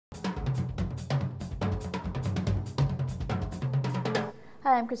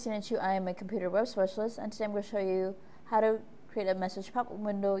Hi, I'm Christina Chiu. I am a computer web specialist, and today I'm going to show you how to create a message pop-up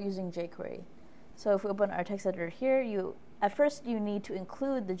window using jQuery. So if we open our text editor here, at first you need to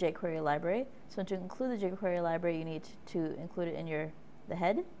include the jQuery library. So to include the jQuery library, you need to include it in the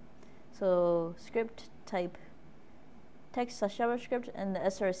head. So script type text/JavaScript, and the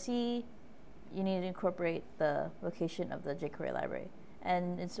src, you need to incorporate the location of the jQuery library.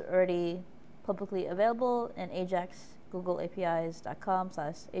 And it's already publicly available in Ajax,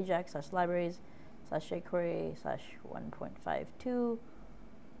 googleapis.com/ajax/libraries/jQuery/1.52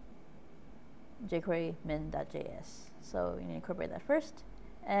 jQuery min.js. So you need to incorporate that first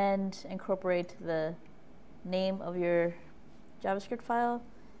and incorporate the name of your JavaScript file.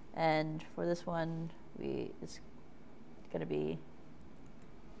 And for this one, it's going to be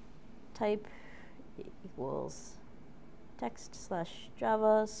type equals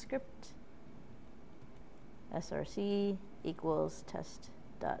text/JavaScript src equals test.js.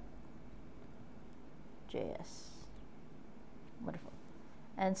 Wonderful.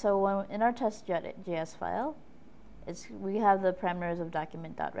 And so in our test.js file, we have the parameters of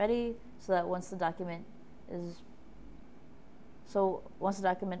document.ready, so that once the document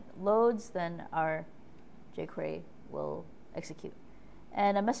loads, then our jQuery will execute.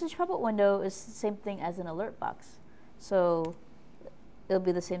 And a message pop-up window is the same thing as an alert box. So it'll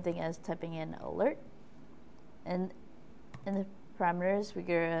be the same thing as typing in alert. And in the parameters, we're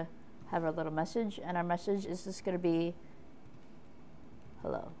going to have our little message, and our message is just going to be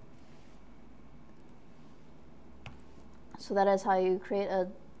hello. So that is how you create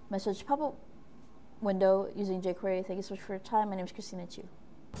a message pop-up window using jQuery. Thank you so much for your time. My name is Christina Chiu.